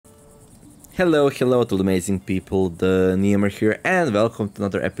Hello to the amazing people, TheNeomare here, and welcome to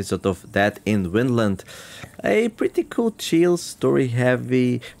another episode of That in Vinland. A pretty cool, chill,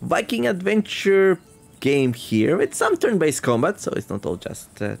 story-heavy Viking adventure game here with some turn-based combat, so it's not all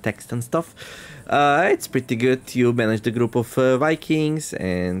just text and stuff. It's pretty good. You manage the group of Vikings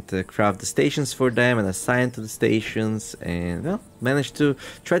and craft the stations for them and assign to the stations and, well, manage to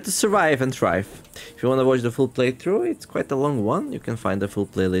try to survive and thrive. If you want to watch the full playthrough, it's quite a long one. You can find the full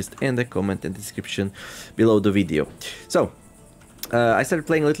playlist in the comment and description below the video. So, I started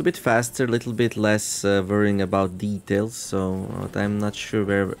playing a little bit faster, a little bit less worrying about details, so I'm not sure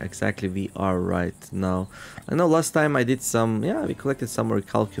where exactly we are right now. I know last time I did some, yeah, we collected some more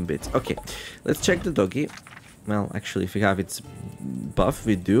calcium bits. Okay, let's check the doggy. Well, actually, if we have its buff,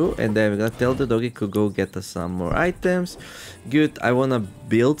 we do, and then we're gonna tell the doggy to go get us some more items. Good, I wanna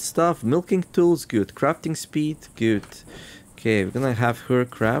build stuff, milking tools, good, crafting speed, good. Okay, we're gonna have her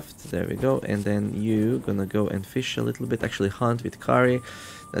craft, there we go, and then you gonna go and fish a little bit, actually hunt with Kari,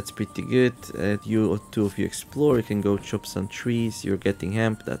 that's pretty good. You two of you explore, you can go chop some trees, you're getting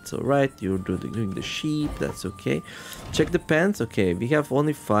hemp, that's alright, you're doing the sheep, that's okay. Check the pants, okay, we have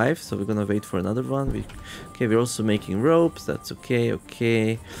only 5, so we're gonna wait for another one. Okay, we're also making ropes, that's okay,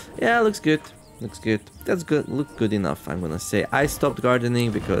 okay. Yeah, looks good, that's good, look good enough, I'm gonna say. I stopped gardening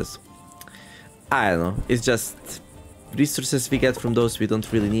because, I don't know, it's just resources we get from those we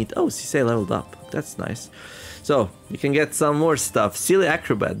don't really need. Oh, Cisse leveled up. That's nice. So, you can get some more stuff. Silly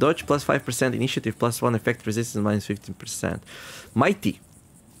Acrobat. Dodge plus 5%. Initiative plus 1. Effect resistance minus 15%. Mighty.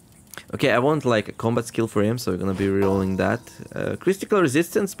 Okay, I want like a combat skill for him, so we're gonna be rerolling that. Critical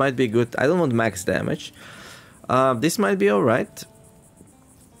resistance might be good. I don't want max damage. This might be alright.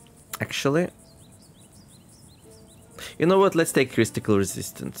 Actually. You know what? Let's take critical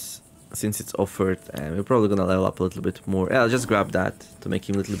resistance, since it's offered, and we're probably gonna level up a little bit more. Yeah, I'll just grab that to make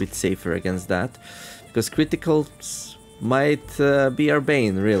him a little bit safer against that, because criticals might be our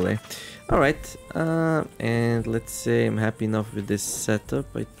bane, really. Alright, and let's say I'm happy enough with this setup,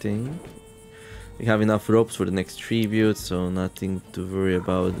 I think. We have enough ropes for the next tribute, so nothing to worry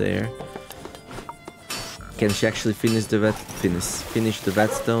about there. Can she actually finish the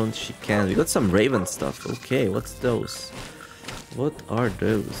whetstone? She can. We got some raven stuff. Okay, what's those? What are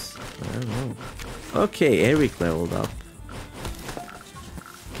those? I don't know. Okay, Eric leveled up.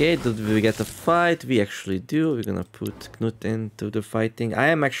 Okay, did we get a fight? We actually do. We're gonna put Knut into the fighting. I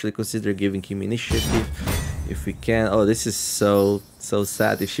am actually considering giving him initiative if we can. Oh, this is so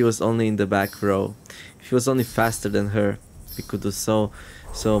sad. If she was only in the back row, if he was only faster than her, we could do so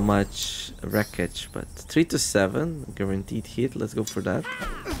much wreckage. But 3 to 7, guaranteed hit. Let's go for that.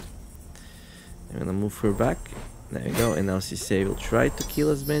 I'm gonna move her back. There we go, and now Cisse will try to kill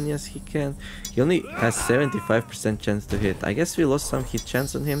as many as he can. He only has 75% chance to hit. I guess we lost some hit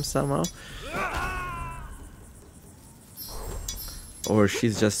chance on him somehow. Or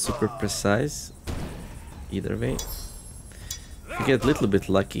she's just super precise. Either way. If we get a little bit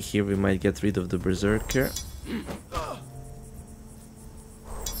lucky here, we might get rid of the berserker.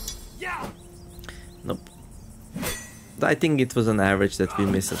 Nope. I think it was an average that we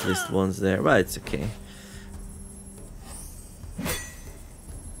missed at least once there, but it's okay.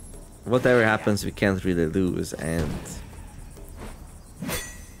 Whatever happens, we can't really lose, and...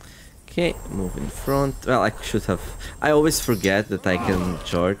 Okay, move in front. Well, I should have... I always forget that I can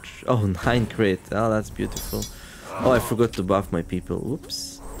charge. Oh, 9 crit. Oh, that's beautiful. Oh, I forgot to buff my people.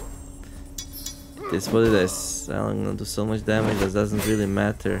 Oops. It is what it is. Well, I'm gonna do so much damage, that doesn't really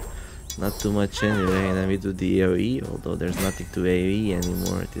matter. Not too much anyway, and then we do the AoE, although there's nothing to AoE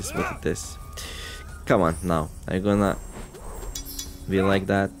anymore. It is what it is. Come on, now. I'm gonna be like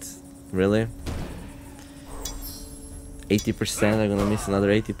that. Really? 80%, I'm gonna miss another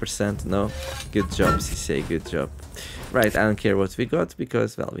 80%. No? Good job, Cisse, good job. Right, I don't care what we got,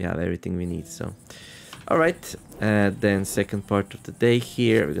 because, well, we have everything we need, so. Alright, then second part of the day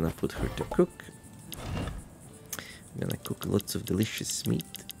here, we're gonna put her to cook. We're gonna cook lots of delicious meat.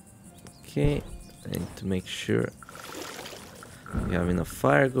 Okay, and to make sure we have enough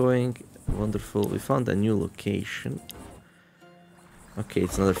fire going. Wonderful, we found a new location. Okay,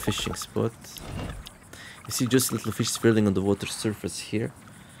 it's another fishing spot. You see just little fish swirling on the water surface here.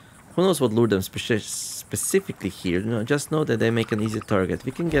 Who knows what lured them specifically here? You know, just know that they make an easy target.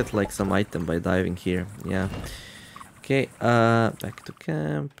 We can get like some item by diving here. Yeah. Okay, back to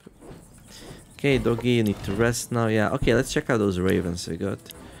camp. Okay, doggy, you need to rest now. Yeah, okay, let's check out those ravens we got.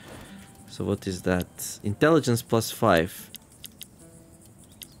 So what is that? Intelligence plus 5.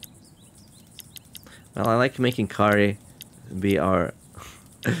 Well, I like making Kari be our...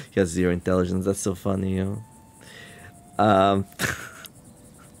 He has 0 intelligence, that's so funny, you know.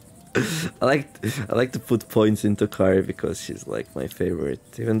 I like to put points into Kari because she's like my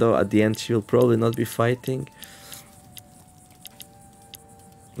favorite. Even though at the end she will probably not be fighting.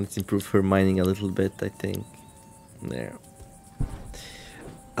 Let's improve her mining a little bit, I think. There.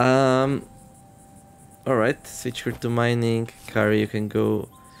 Alright, switch her to mining. Kari, you can go.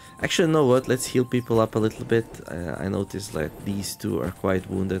 Actually, you know what? Let's heal people up a little bit. I noticed like these two are quite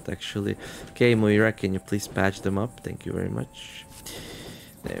wounded actually. Okay, Moira, can you please patch them up? Thank you very much.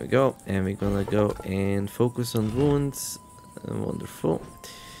 There we go. And we're gonna go and focus on wounds. Wonderful.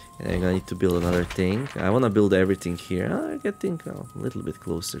 And I'm gonna need to build another thing. I wanna build everything here. I'm getting a little bit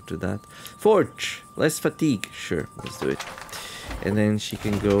closer to that. Forge! Less fatigue. Sure, let's do it. And then she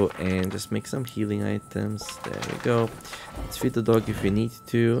can go and just make some healing items. There we go. Let's feed the dog if we need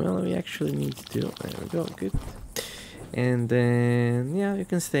to. Well, we actually need to. There we go, good. And then, yeah, you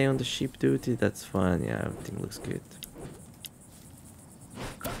can stay on the sheep duty. That's fine. Yeah, everything looks good.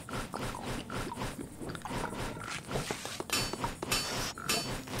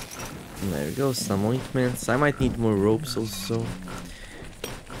 There we go, some ointments. I might need more ropes also.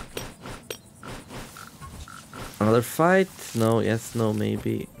 Another fight? No, yes, no,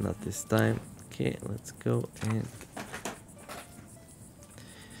 maybe. Not this time. Okay, let's go and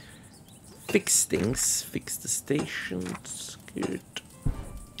fix things. Fix the stations. Good.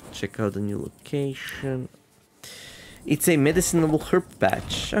 Check out the new location. It's a medicinable herb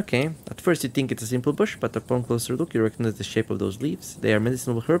patch. Okay. At first you think it's a simple bush, but upon closer look you recognize the shape of those leaves. They are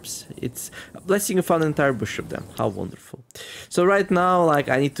medicinable herbs. It's a blessing you found an entire bush of them. How wonderful. So right now, like,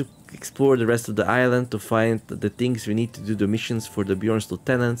 I need to explore the rest of the island to find the things we need to do the missions for the Bjorn's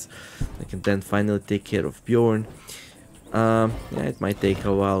lieutenants. I can then finally take care of Bjorn. Yeah, it might take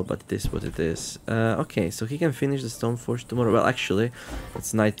a while, but it is what it is. Okay, so he can finish the stone forge tomorrow. Well, actually,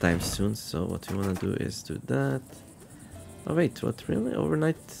 it's nighttime soon, so what we want to do is do that. Oh wait, what, really?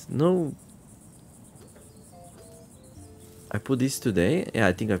 Overnight? No. I put this today? Yeah,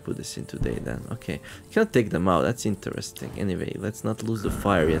 I think I put this in today then. Okay, you can't take them out, that's interesting. Anyway, let's not lose the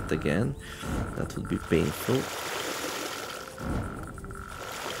fire yet again. That would be painful.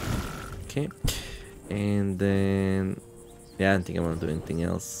 Okay, and then... yeah, I don't think I want to do anything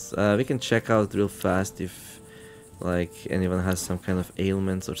else. We can check out real fast if like anyone has some kind of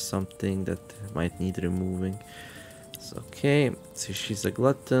ailments or something that might need removing. So, okay, so she's a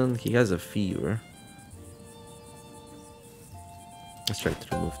glutton, he has a fever. Let's try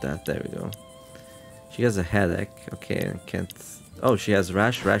to remove that, there we go. She has a headache, okay, I can't... oh, she has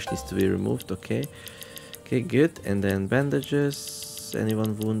rash, rash needs to be removed, okay. Okay, good, and then bandages,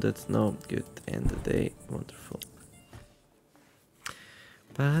 anyone wounded? No, good, end the day, wonderful.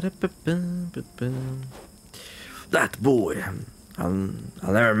 That boy, I'll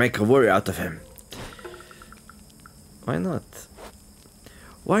never make a warrior out of him. Why not?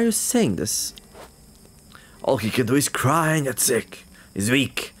 Why are you saying this? All he can do is cry and get sick. He's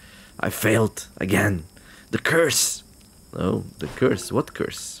weak. I failed again. The curse. Oh, the curse. What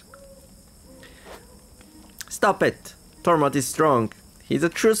curse? Stop it. Tormod is strong. He's a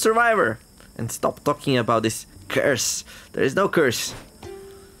true survivor. And stop talking about this curse. There is no curse.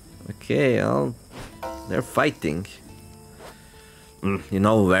 Okay, well, they're fighting. You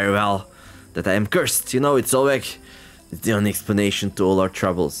know very well that I am cursed. You know, it's always... it's the only explanation to all our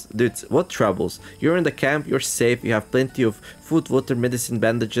troubles. Dude, what troubles? You're in the camp, you're safe, you have plenty of food, water, medicine,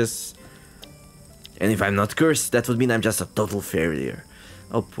 bandages. And if I'm not cursed, that would mean I'm just a total failure.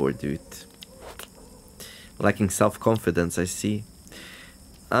 Oh, poor dude. Lacking self-confidence, I see.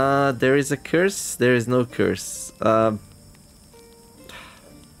 There is a curse, there is no curse.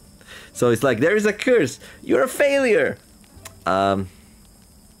 So it's like, there is a curse, you're a failure.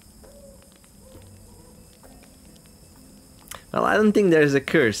 Well, I don't think there's a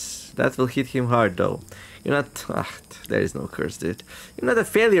curse. That will hit him hard, though. You're not... there is no curse, dude. You're not a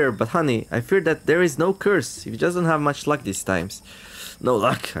failure, but honey, I fear that there is no curse. You just don't have much luck these times. No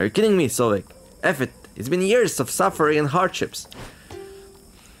luck? Are you kidding me, Solveig? F it. It's been years of suffering and hardships.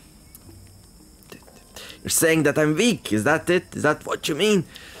 You're saying that I'm weak. Is that it? Is that what you mean?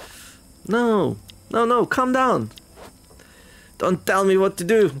 No. No, no. Calm down. Don't tell me what to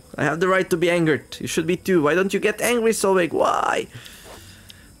do. I have the right to be angered. You should be too. Why don't you get angry, Solveig? Why?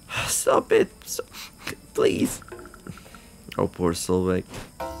 Stop it. Please. Oh, poor Solveig.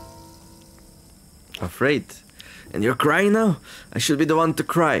 Afraid. And you're crying now? I should be the one to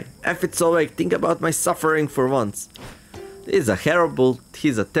cry. F it, Solveig. Think about my suffering for once. He's a terrible,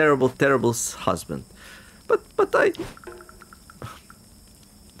 terrible husband. But I...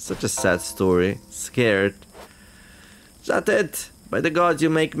 Such a sad story. Scared. Is that it? By the gods, you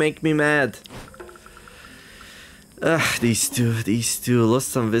make me mad. These two lost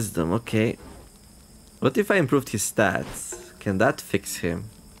some wisdom, okay. What if I improved his stats? Can that fix him?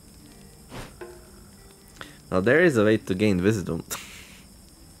 Well, there is a way to gain wisdom.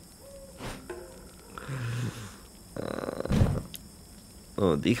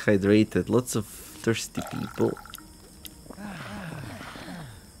 Oh, dehydrated, lots of thirsty people.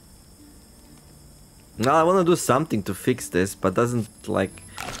 Now I want to do something to fix this, but doesn't like...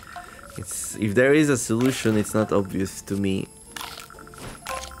 It's, if there is a solution, it's not obvious to me.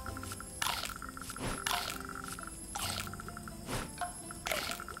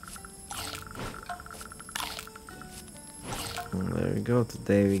 There we go.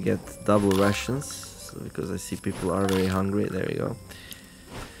 Today we get double rations, so because I see people are very hungry. There we go.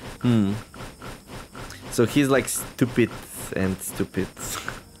 So he's like stupid and stupid.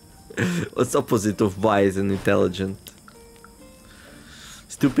 What's opposite of wise and intelligent?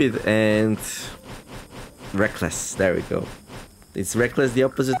 Stupid and reckless. There we go. Is reckless the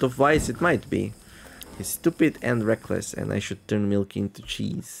opposite of wise? It might be. He's stupid and reckless, and I should turn milk into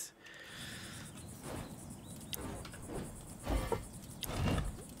cheese.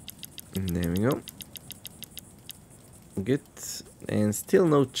 There we go. Good. And still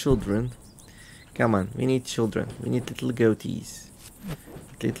no children. Come on, we need children. We need little goatees.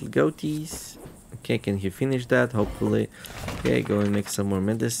 Little goatees. Okay, can he finish that? Hopefully. Okay, go and make some more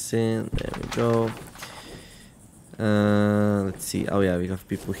medicine. There we go. Let's see. Oh yeah, we have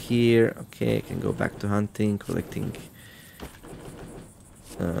people here. Okay, can go back to hunting, collecting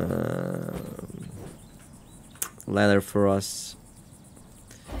leather for us.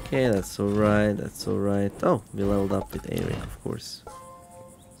 Okay, that's alright, that's alright. Oh, we leveled up with Eric, of course.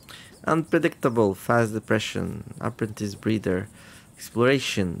 Unpredictable, fast depression, apprentice breeder,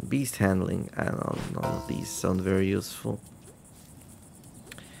 exploration, beast handling. I don't know, none of these sound very useful.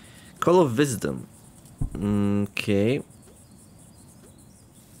 Call of wisdom. Okay.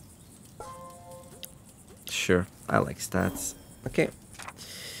 Sure, I like stats. Okay.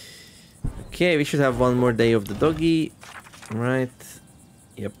 Okay, we should have one more day of the doggy. Right.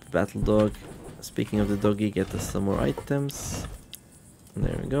 Yep, battle dog. Speaking of the doggy, get us some more items.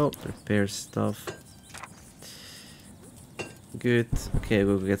 There we go. Repair stuff. Good. Okay,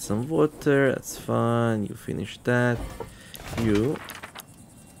 we'll get some water. That's fine. You finish that. You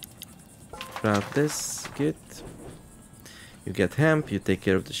grab this. Good. You get hemp. You take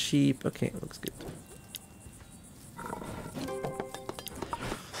care of the sheep. Okay, looks good.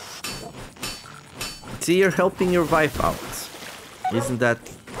 See, you're helping your wife out. Isn't that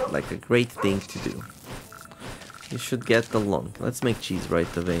like a great thing to do? You should get along. Let's make cheese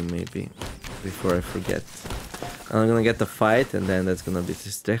right away, maybe, before I forget. I'm gonna get the fight, and then that's gonna be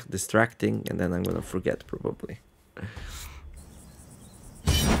distracting, and then I'm gonna forget, probably.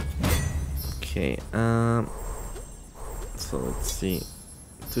 Okay, so let's see.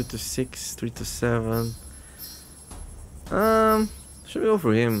 2 to 6, 3 to 7. Should we go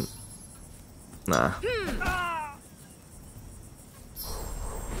for him? Nah.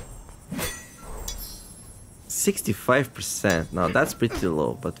 65%. Now that's pretty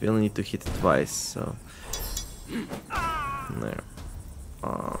low, but we only need to hit it twice, so there.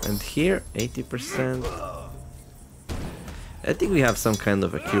 And here 80%. I think we have some kind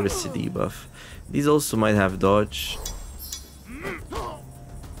of accuracy debuff. These also might have dodge.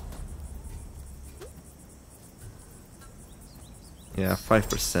 Yeah,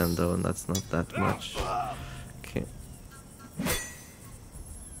 5% though, and that's not that much. Okay.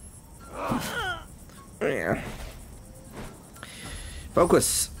 Yeah.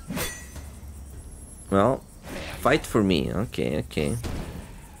 Focus. Well, fight for me. Okay, okay.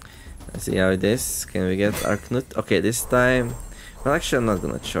 Let's see how it is. Can we get Arknut? Okay, this time. Well, actually, I'm not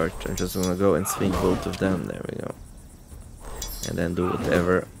gonna charge. I'm just gonna go and swing both of them. There we go. And then do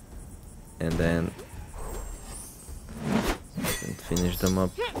whatever. And then finish them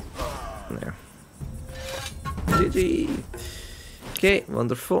up. There. GG. Okay,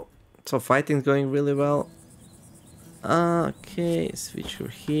 wonderful. So fighting's going really well. Okay, switch over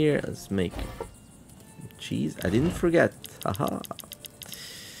here. Let's make cheese. I didn't forget. Haha.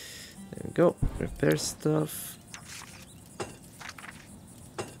 There we go. Repair stuff.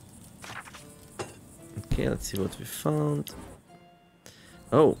 Okay, let's see what we found.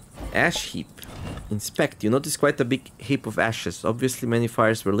 Oh, ash heap. Inspect. You notice quite a big heap of ashes. Obviously many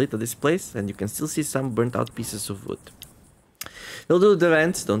fires were lit at this place, and you can still see some burnt out pieces of wood. We'll do the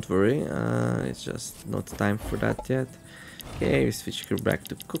vents, don't worry. It's just not time for that yet. Okay, we switch here back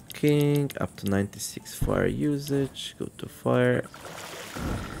to cooking. Up to 96 fire usage. Go to fire.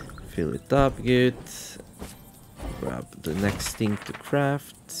 Fill it up, good. Grab the next thing to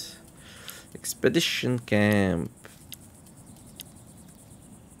craft. Expedition camp.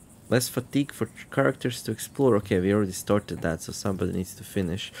 Less fatigue for characters to explore. Okay, we already started that, so somebody needs to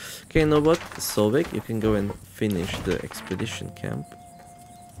finish. Okay, you know what? Solvik, you can go and finish the expedition camp.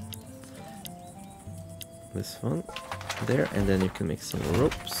 This one. There, and then you can make some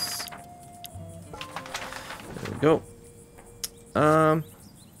ropes. There we go.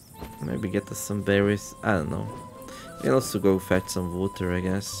 Maybe get us some berries. I don't know. You can also go fetch some water, I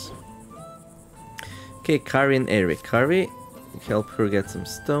guess. Okay, Kari and Eric. Kari, help her get some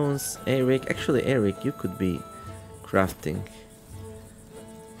stones. Eric, actually Eric, you could be crafting.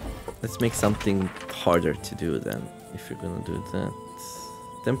 Let's make something harder to do then, if you're gonna do that.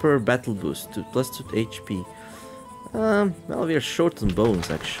 Temporary battle boost to plus 2 HP. Well, we are short on bones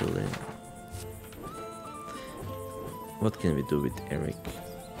actually. What can we do with Eric?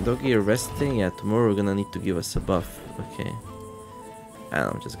 Doggy, you're resting? Yeah, tomorrow we're gonna need to give us a buff. Okay. I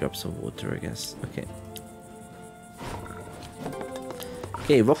don't know, just grab some water, I guess. Okay.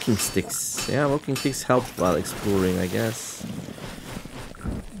 Okay, walking sticks. Yeah, walking sticks help while exploring, I guess.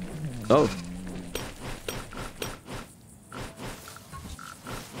 Oh.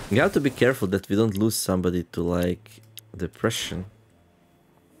 You have to be careful that we don't lose somebody to, like, depression.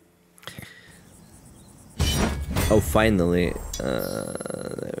 Oh, finally.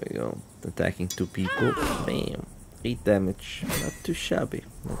 There we go. Attacking 2 people. Bam. 8 damage. Not too shabby.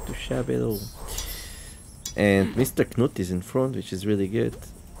 Not too shabby at all. And Mr. Knut is in front, which is really good.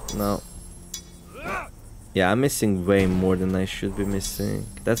 Now. Yeah, I'm missing way more than I should be missing.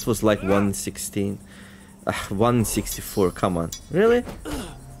 That was like 1 in 16. 1 in 64. Come on. Really?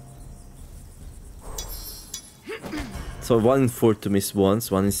 So 1 in 4 to miss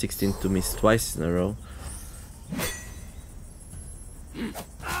once. 1 in 16 to miss twice in a row.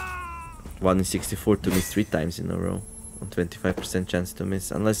 1 in 64 to miss 3 times in a row. 25% chance to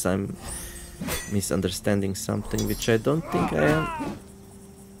miss, unless I'm misunderstanding something, which I don't think I am.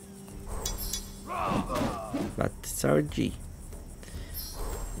 But it's RG.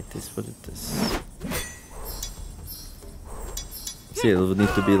 It is what it is. See, it would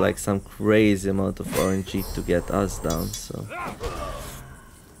need to be like some crazy amount of RNG to get us down, so.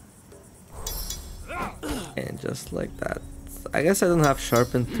 And just like that. I guess I don't have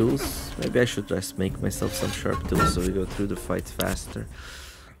sharpened tools. Maybe I should just make myself some sharp tools so we go through the fight faster.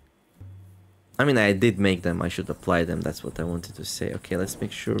 I mean, I did make them. I should apply them. That's what I wanted to say. Okay, let's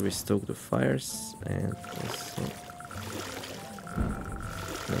make sure we stoke the fires. And also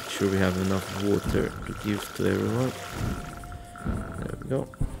make sure we have enough water to give to everyone. There we go.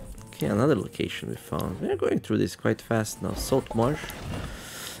 Okay, another location we found. We're going through this quite fast now. Salt marsh.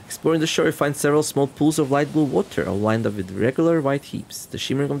 Exploring the shore, you find several small pools of light blue water, all lined up with regular white heaps. The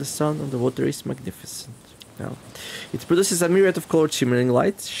shimmering of the sun on the water is magnificent. Well, it produces a myriad of colored shimmering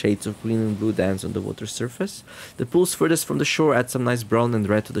lights. Shades of green and blue dance on the water surface. The pools furthest from the shore add some nice brown and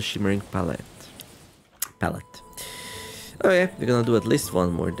red to the shimmering palette. Okay, we're gonna do at least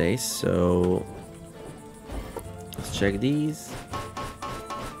 1 more day, so let's check these.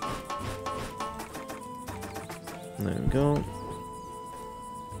 There we go.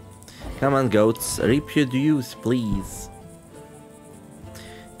 Come on, goats, reproduce, please.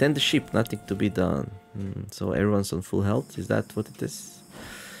 Tend the sheep, nothing to be done. So everyone's on full health, is that what it is?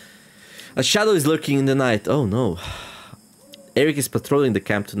 A shadow is lurking in the night. Oh no. Eric is patrolling the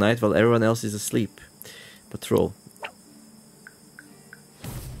camp tonight while everyone else is asleep. Patrol.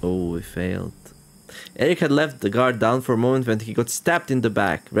 Oh, we failed. Eric had left the guard down for a moment when he got stabbed in the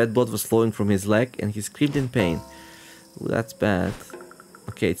back. Red blood was flowing from his leg and he screamed in pain. Ooh, that's bad.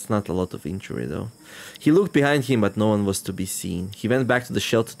 Okay, it's not a lot of injury though. He looked behind him, but no one was to be seen. He went back to the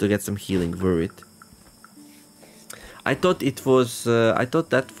shelter to get some healing, worried. I thought it was, I thought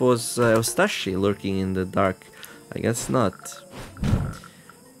that was Eustache lurking in the dark. I guess not.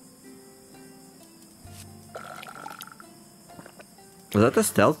 Was that a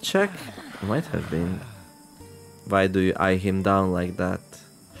stealth check? It might have been. Why do you eye him down like that?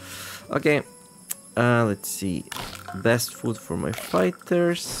 Okay. Let's see. Best food for my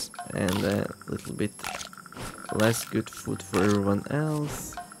fighters and a little bit less good food for everyone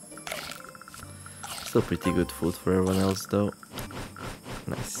else. Still pretty good food for everyone else though.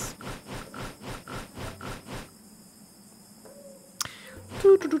 Nice.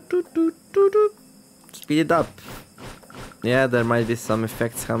 Speed it up. Yeah, there might be some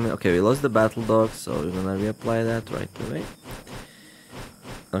effects coming. Okay, we lost the battle dog, so we're gonna reapply that right away.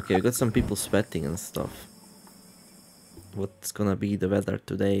 Okay, we got some people sweating and stuff. What's gonna be the weather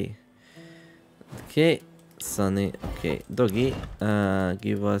today? Okay, sunny. Okay, doggy,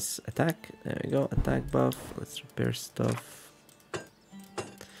 give us attack. There we go, attack buff. Let's repair stuff.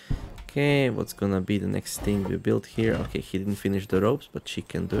 Okay, what's gonna be the next thing we build here? Okay, he didn't finish the ropes, but she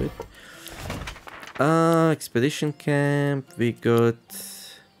can do it. Expedition camp, we got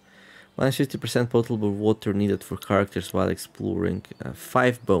 -50% potable water needed for characters while exploring.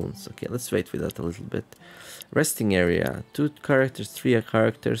 5 bones. Okay, let's wait with that a little bit. Resting area, 2 characters, 3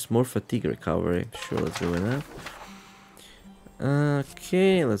 characters, more fatigue recovery. Sure, let's go with that.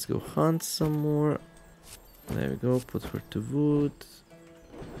 Okay, let's go hunt some more. There we go, put her to wood.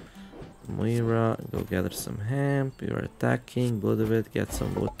 Moira, go gather some hemp. You are attacking, blood of it, get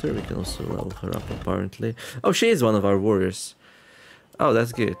some water. We can also level her up apparently. Oh, she is one of our warriors. Oh,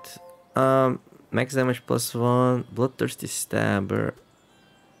 that's good. Max damage +1, bloodthirsty stabber.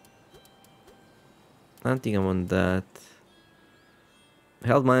 I don't think I want that.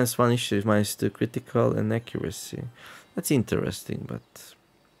 Health -1, issue -2, critical and accuracy. That's interesting, but...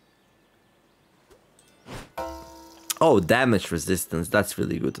 Oh, damage resistance. That's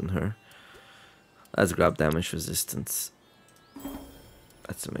really good on her. Let's grab damage resistance.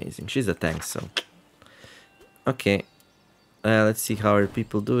 That's amazing. She's a tank, so... Okay. Let's see how are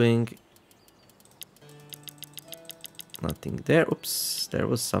people doing. Nothing there. Oops, there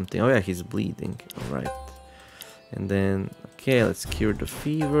was something. Oh yeah, he's bleeding. Alright. And then, okay, let's cure the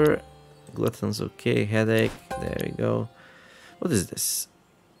fever. Glutton's okay. Headache. There we go. What is this?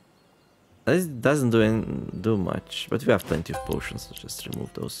 This doesn't do much, but we have plenty of potions, so just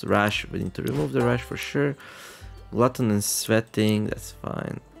remove those. Rash, we need to remove the rash for sure. Glutton and sweating, that's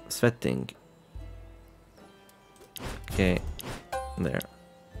fine. Sweating. Okay, there.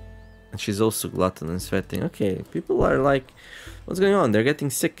 And she's also glutton and sweating. Okay, people are like, what's going on? They're getting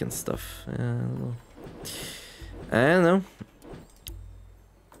sick and stuff. I don't know. I don't know.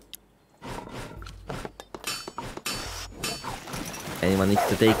 Anyone needs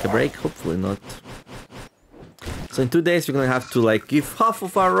to take a break? Hopefully not. So in 2 days we're gonna have to like give half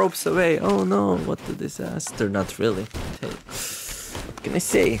of our ropes away. Oh no, what a disaster. Not really. Hey, what can I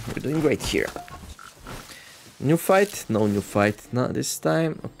say? We're doing great here. New fight? No new fight. Not this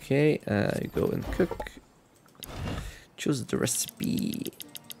time. Okay, go and cook. Choose the recipe.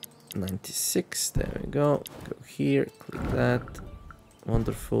 96. There we go. Go here. Click that.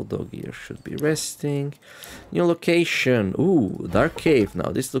 Wonderful. Dog ear should be resting. New location. Ooh, dark cave. Now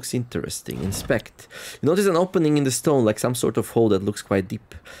this looks interesting. Inspect. You notice an opening in the stone, like some sort of hole that looks quite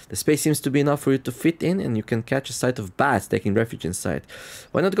deep. The space seems to be enough for you to fit in, and you can catch a sight of bats taking refuge inside.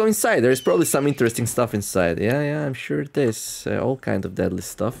 Why not go inside? There is probably some interesting stuff inside. Yeah, I'm sure it is. All kind of deadly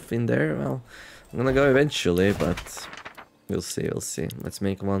stuff in there. Well, I'm gonna go eventually, but we'll see. Let's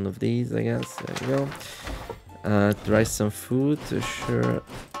make one of these, I guess. There we go. Try some food, sure.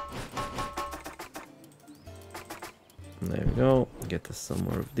 There we go. Get us some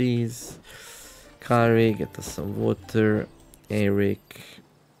more of these. Kari, get us some water. Eric.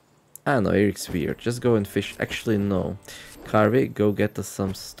 Ah, no, Eric's weird. Just go and fish. Actually, no. Kari, go get us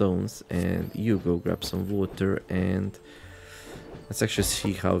some stones. And you go grab some water. And let's actually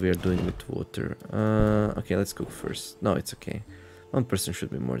see how we are doing with water. Okay, let's cook first. No, it's okay. One person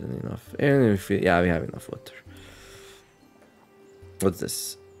should be more than enough. And if we have enough water. What's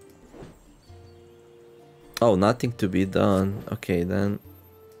this? Oh, nothing to be done. Okay, then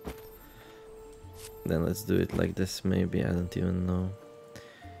let's do it like this. Maybe, I don't even know.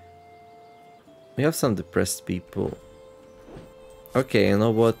 We have some depressed people. Okay, you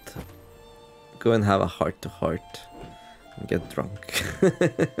know what? Go and have a heart-to-heart and get drunk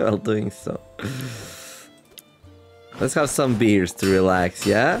while doing so. Let's have some beers to relax,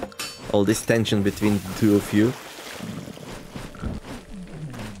 yeah? All this tension between the two of you.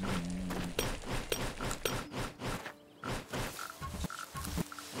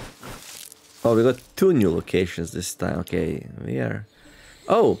 Oh, we got 2 new locations this time. Okay, we are...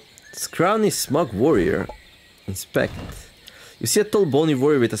 Oh, Scrawny Smug Warrior. Inspect. You see a tall bony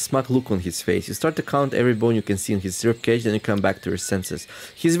warrior with a smug look on his face. You start to count every bone you can see in his ribcage, then you come back to your senses.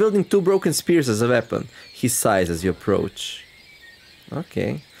 He's wielding 2 broken spears as a weapon. He sighs as you approach.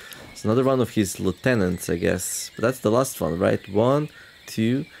 Okay. It's another one of his lieutenants, I guess. But that's the last one, right? 1,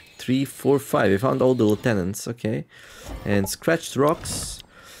 2, 3, 4, 5. We found all the lieutenants, okay. And scratched rocks.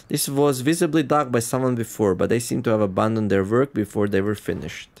 This was visibly dug by someone before, but they seem to have abandoned their work before they were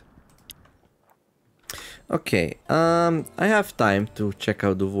finished. Okay, I have time to check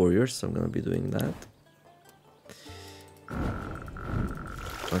out the warriors, so I'm gonna be doing that.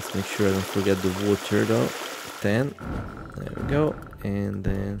 Let's make sure I don't forget the water though. 10. There we go. And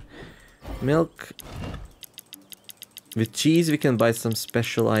then milk. With cheese we can buy some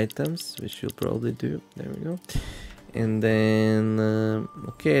special items, which we'll probably do. There we go. And then,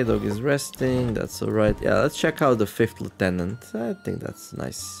 okay, dog is resting, that's alright. Yeah, let's check out the 5th lieutenant. I think that's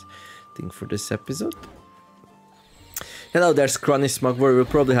nice exciting for this episode. Hello, there's Crony Smugwar. We'll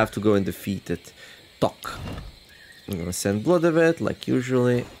probably have to go and defeat it. Talk. I'm gonna send blood of it, like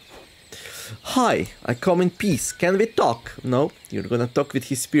usually. Hi, I come in peace. Can we talk? No, you're gonna talk with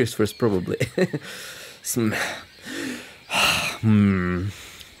his spears first, probably.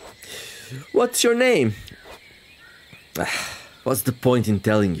 What's your name? What's the point in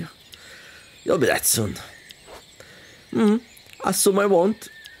telling you? You'll be that soon. Assume I won't.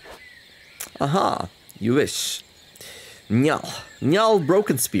 Aha, you wish. Njal. Njal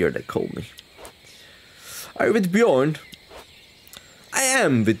Broken Spear, they call me. Are you with Bjorn? I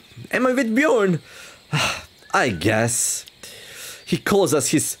am with... Am I with Bjorn? I guess. He calls us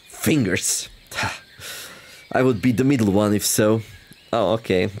his fingers. I would be the middle one if so. Oh,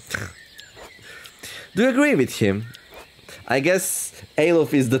 okay. Do you agree with him? I guess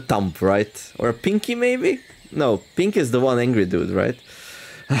Alof is the thumb, right? Or a pinky, maybe? No, Pink is the one angry dude, right?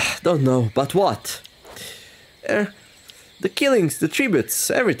 Don't know, but what? The killings, the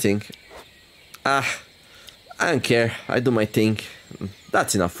tributes, everything. I don't care. I do my thing.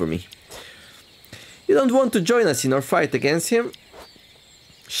 That's enough for me. You don't want to join us in our fight against him?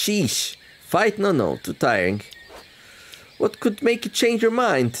 Sheesh. Fight? No, too tiring. What could make you change your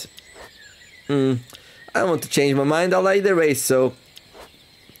mind? I don't want to change my mind. I'll either way, so...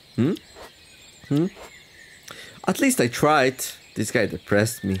 At least I tried. This guy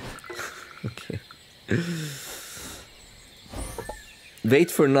depressed me. Okay. Wait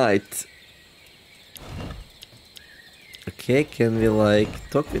for night. Okay, can we like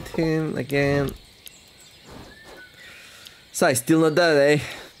talk with him again? Sai, still not dead, eh?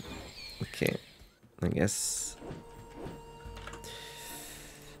 Okay, I guess.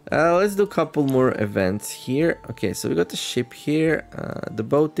 Let's do a couple more events here. Okay, so we got the ship here, the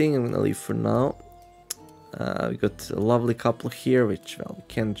boating. I'm gonna leave for now. We got a lovely couple here, which, well, we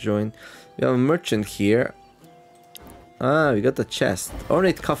can't join. We have a merchant here. We got a chest.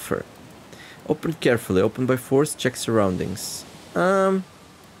 Ornate coffer. Open carefully. Open by force. Check surroundings. Let's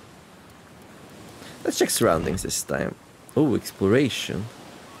check surroundings this time. Oh, exploration.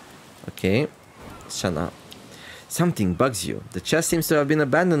 Okay. Shana. Something bugs you. The chest seems to have been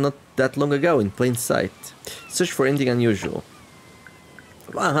abandoned not that long ago in plain sight. Search for anything unusual.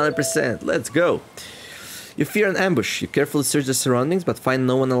 100%. Let's go. You fear an ambush. You carefully search the surroundings but find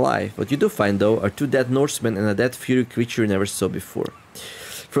no one alive. What you do find, though, are 2 dead Norsemen and a dead fury creature you never saw before.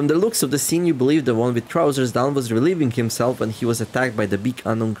 From the looks of the scene, you believe the one with trousers down was relieving himself when he was attacked by the big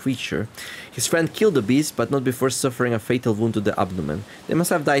unknown creature. His friend killed the beast, but not before suffering a fatal wound to the abdomen. They must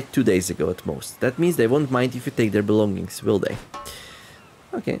have died 2 days ago at most. That means they won't mind if you take their belongings, will they?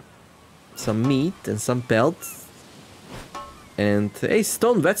 Okay. Some meat and some pelts. And a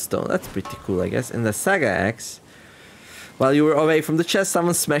stone whetstone, that's pretty cool, I guess. And a saga axe. While you were away from the chest,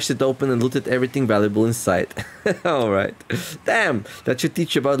 someone smashed it open and looted everything valuable inside. Alright. Damn, that should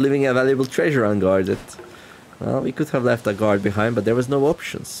teach you about leaving a valuable treasure unguarded. Well, we could have left a guard behind, but there was no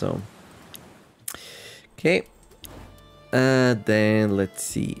option, so... Okay. Then, let's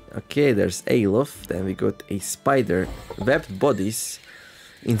see. Okay, there's Alof. Then we got a spider. Webbed bodies.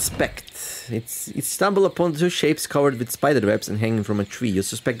 Inspect. It's stumble upon 2 shapes covered with spider webs and hanging from a tree. You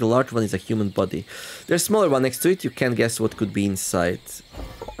suspect the large one is a human body. There's a smaller one next to it. You can't guess what could be inside.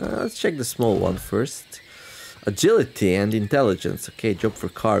 Let's check the small one first. Agility and intelligence. Okay, job for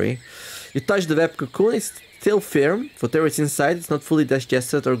Kari. You touch the web cocoon. It's still firm. Whatever is inside, it's not fully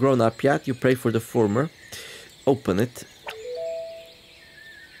digested or grown up yet. You pray for the former. Open it.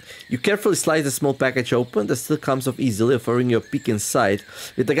 You carefully slice the small package open. The seal comes off easily, offering you a peek inside.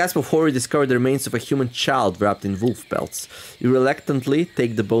 With a gasp of horror, you discover the remains of a human child wrapped in wolf pelts. You reluctantly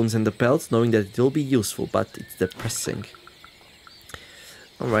take the bones and the pelts, knowing that it will be useful, but it's depressing.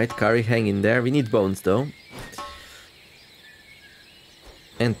 Alright, Kari, hang in there. We need bones, though.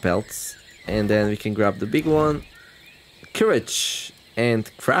 And pelts. And then we can grab the big one. Courage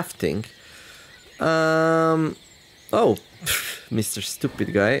and crafting. Oh, Mr.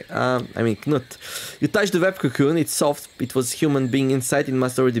 Stupid Guy. I mean, Knut. You touch the web cocoon, it's soft, it was human being inside, it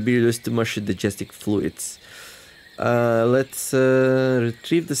must already be reduced to mushy digestive fluids. Let's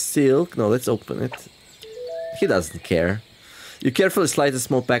retrieve the silk. No, let's open it. He doesn't care. You carefully slide the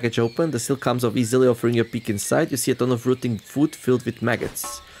small package open, the silk comes off easily, offering you a peek inside. You see a ton of rotting food filled with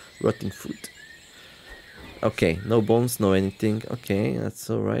maggots. Rotting food. Okay, no bones, no anything. Okay, that's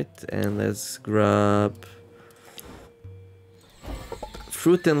alright. And let's grab...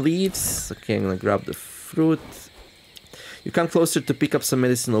 fruit and leaves. Okay, I'm gonna grab the fruit. You come closer to pick up some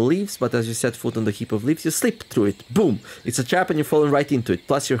medicinal leaves, but as you set foot on the heap of leaves, you slip through it. Boom! It's a trap and you're falling right into it.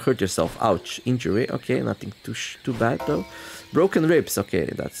 Plus you hurt yourself. Ouch. Injury. Okay, nothing too bad though. Broken ribs. Okay,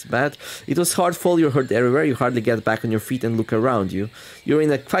 that's bad. It was hard fall. You're hurt everywhere. You hardly get back on your feet and look around you. You're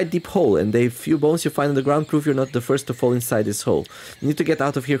in a quite deep hole, and the few bones you find on the ground prove you're not the first to fall inside this hole. You need to get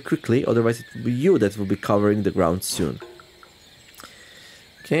out of here quickly, otherwise it will be you that will be covering the ground soon.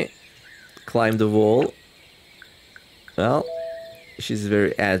 Okay. Climb the wall. Well, she's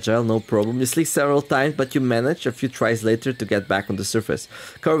very agile, no problem. You slip several times, but you manage a few tries later to get back on the surface.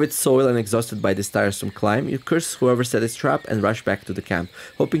 Covered with soil and exhausted by this tiresome climb, you curse whoever set this trap and rush back to the camp,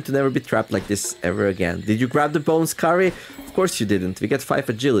 hoping to never be trapped like this ever again. Did you grab the bones, Kari? Of course you didn't. We get 5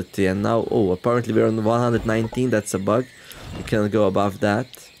 agility, and now, oh, apparently we're on 119, that's a bug. You cannot go above that.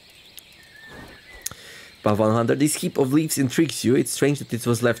 Above 100. This heap of leaves intrigues you. It's strange that it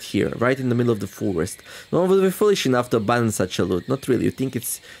was left here, right in the middle of the forest. No one would be foolish enough to abandon such a loot. Not really. You think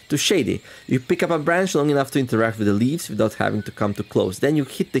it's too shady. You pick up a branch long enough to interact with the leaves without having to come too close. Then you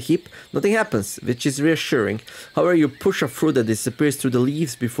hit the heap. Nothing happens, which is reassuring. However, you push a fruit that disappears through the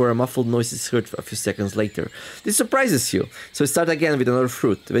leaves before a muffled noise is heard a few seconds later. This surprises you. So you start again with another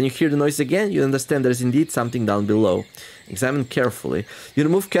fruit. When you hear the noise again, you understand there is indeed something down below. Examine carefully. You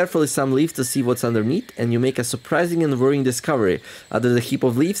remove carefully some leaves to see what's underneath, and you make a surprising and worrying discovery. Under the heap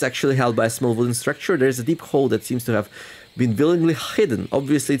of leaves, actually held by a small wooden structure, there is a deep hole that seems to have been willingly hidden.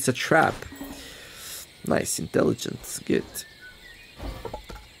 Obviously, it's a trap. Nice, intelligence, good.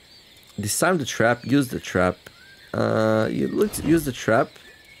 Disarm the trap, use the trap. Use the trap.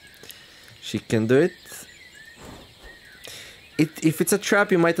 She can do it. If it's a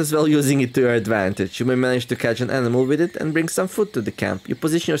trap, you might as well using it to your advantage. You may manage to catch an animal with it and bring some food to the camp. You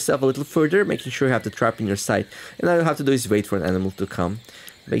position yourself a little further, making sure you have the trap in your sight. And all you have to do is wait for an animal to come.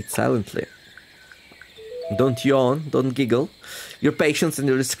 Wait silently. Don't yawn, don't giggle. Your patience and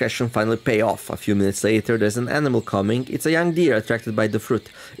your discretion finally pay off. A few minutes later, there's an animal coming. It's a young deer attracted by the fruit.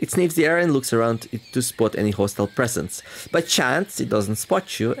 It sniffs the air and looks around it to spot any hostile presence. By chance, it doesn't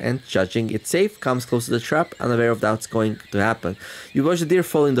spot you, and judging it safe, comes close to the trap, unaware of what's going to happen. You watch the deer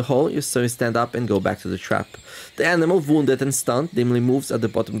fall in the hole, so you stand up and go back to the trap. The animal, wounded and stunned, dimly moves at the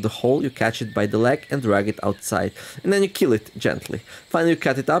bottom of the hole. You catch it by the leg and drag it outside, and then you kill it gently. Finally, you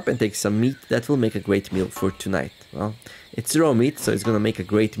cut it up and take some meat that will make a great meal for tonight. Well, it's raw meat, so it's gonna make a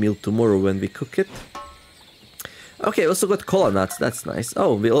great meal tomorrow when we cook it. Okay, also got cola nuts, that's nice.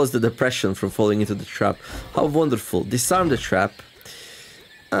 Oh, we lost the depression from falling into the trap. How wonderful. Disarm the trap.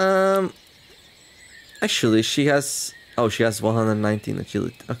 Actually, she has 119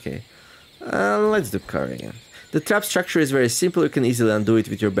 agility. Okay. Let's do Kari again. The trap structure is very simple. You can easily undo it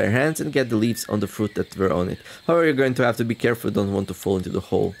with your bare hands and get the leaves on the fruit that were on it. However, you're going to have to be careful. You don't want to fall into the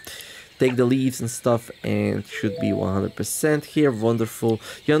hole. Take the leaves and stuff, and it should be 100% here. Wonderful.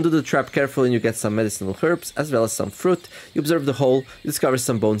 You undo the trap carefully and you get some medicinal herbs as well as some fruit. You observe the hole, you discover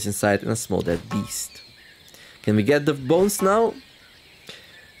some bones inside and a small dead beast. Can we get the bones now?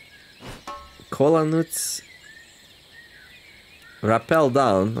 Cola nuts. Rappel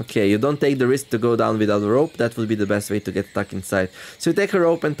down. Okay, you don't take the risk to go down without a rope. That would be the best way to get stuck inside. So you take a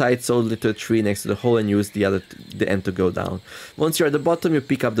rope and tie it solidly to a tree next to the hole and use the end to go down. Once you're at the bottom, you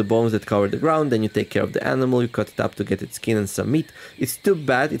pick up the bones that cover the ground. Then you take care of the animal. You cut it up to get its skin and some meat. It's too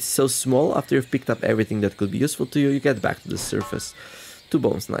bad it's so small. After you've picked up everything that could be useful to you, you get back to the surface. 2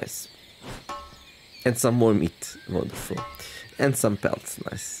 bones, nice. And some more meat, wonderful. And some pelts,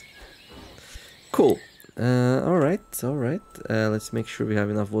 nice. Cool. Alright. Let's make sure we have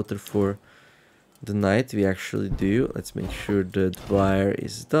enough water for the night. We actually do. Let's make sure the dryer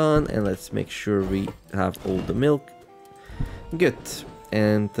is done, and let's make sure we have all the milk. Good.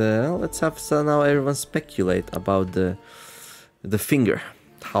 And let's have now everyone speculate about the finger.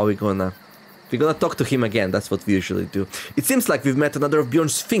 How we're gonna talk to him again. That's what we usually do. It seems like we've met another of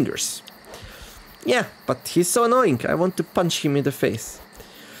Bjorn's fingers. Yeah, but he's so annoying. I want to punch him in the face.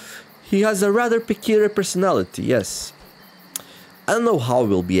 He has a rather peculiar personality, yes. I don't know how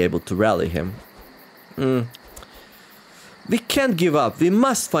we'll be able to rally him. We can't give up. We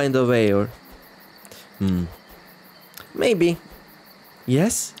must find a way, or... Maybe.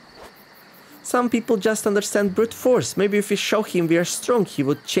 Yes? Some people just understand brute force. Maybe if we show him we are strong, he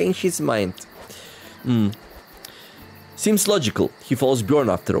would change his mind. Seems logical. He follows Bjorn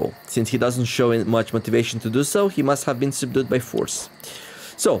after all. Since he doesn't show much motivation to do so, he must have been subdued by force.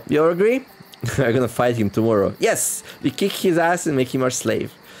 So, you all agree? We're gonna fight him tomorrow. Yes! We kick his ass and make him our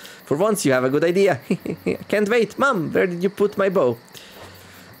slave. For once you have a good idea. Can't wait. Mom, where did you put my bow?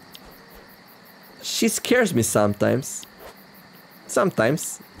 She scares me sometimes.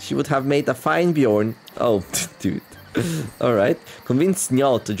 Sometimes. She would have made a fine Bjorn. Oh, dude. Alright. Convince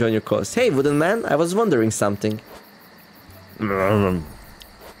Njal to join your cause. Hey, wooden man, I was wondering something. Why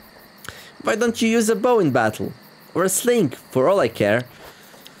don't you use a bow in battle? Or a sling, for all I care.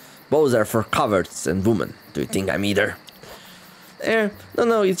 Bows are for cowards and women. Do you think I'm either?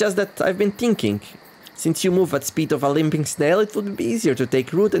 No, it's just that I've been thinking. Since you move at speed of a limping snail, it would be easier to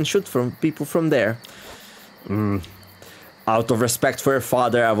take root and shoot from people from there. Out of respect for your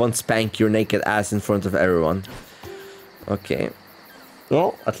father, I won't spank your naked ass in front of everyone. Okay.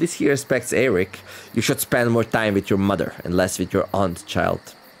 Well, at least he respects Eric. You should spend more time with your mother and less with your aunt, child.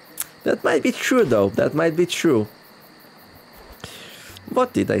 That might be true, though. That might be true.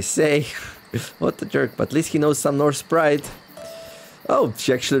 What did I say? What a jerk, but at least he knows some Norse pride. Oh,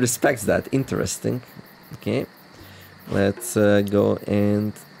 she actually respects that. Interesting. Okay. Let's go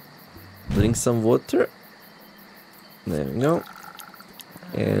and drink some water. There we go.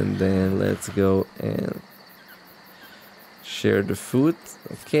 And then let's go and share the food.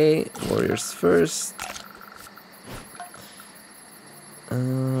 Okay, warriors first.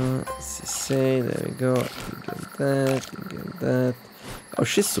 Let's say, there we go. You get that, you get that. Oh,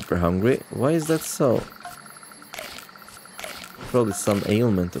 she's super hungry. Why is that so? Probably some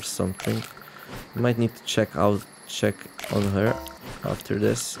ailment or something. Might need to check on her after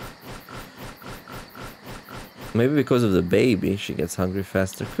this. Maybe because of the baby, she gets hungry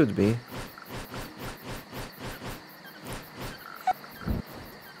faster. Could be.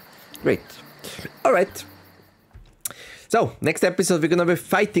 Great. Alright. So, next episode we're gonna be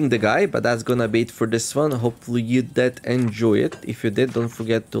fighting the guy, but that's gonna be it for this one. Hopefully you did enjoy it. If you did, don't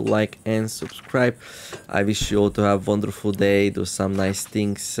forget to like and subscribe. I wish you all to have a wonderful day, do some nice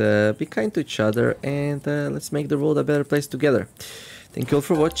things, be kind to each other, and let's make the world a better place together. Thank you all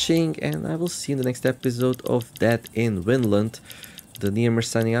for watching, and I will see you in the next episode of That in Vinland. TheNeomare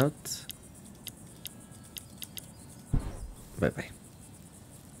signing out. Bye bye.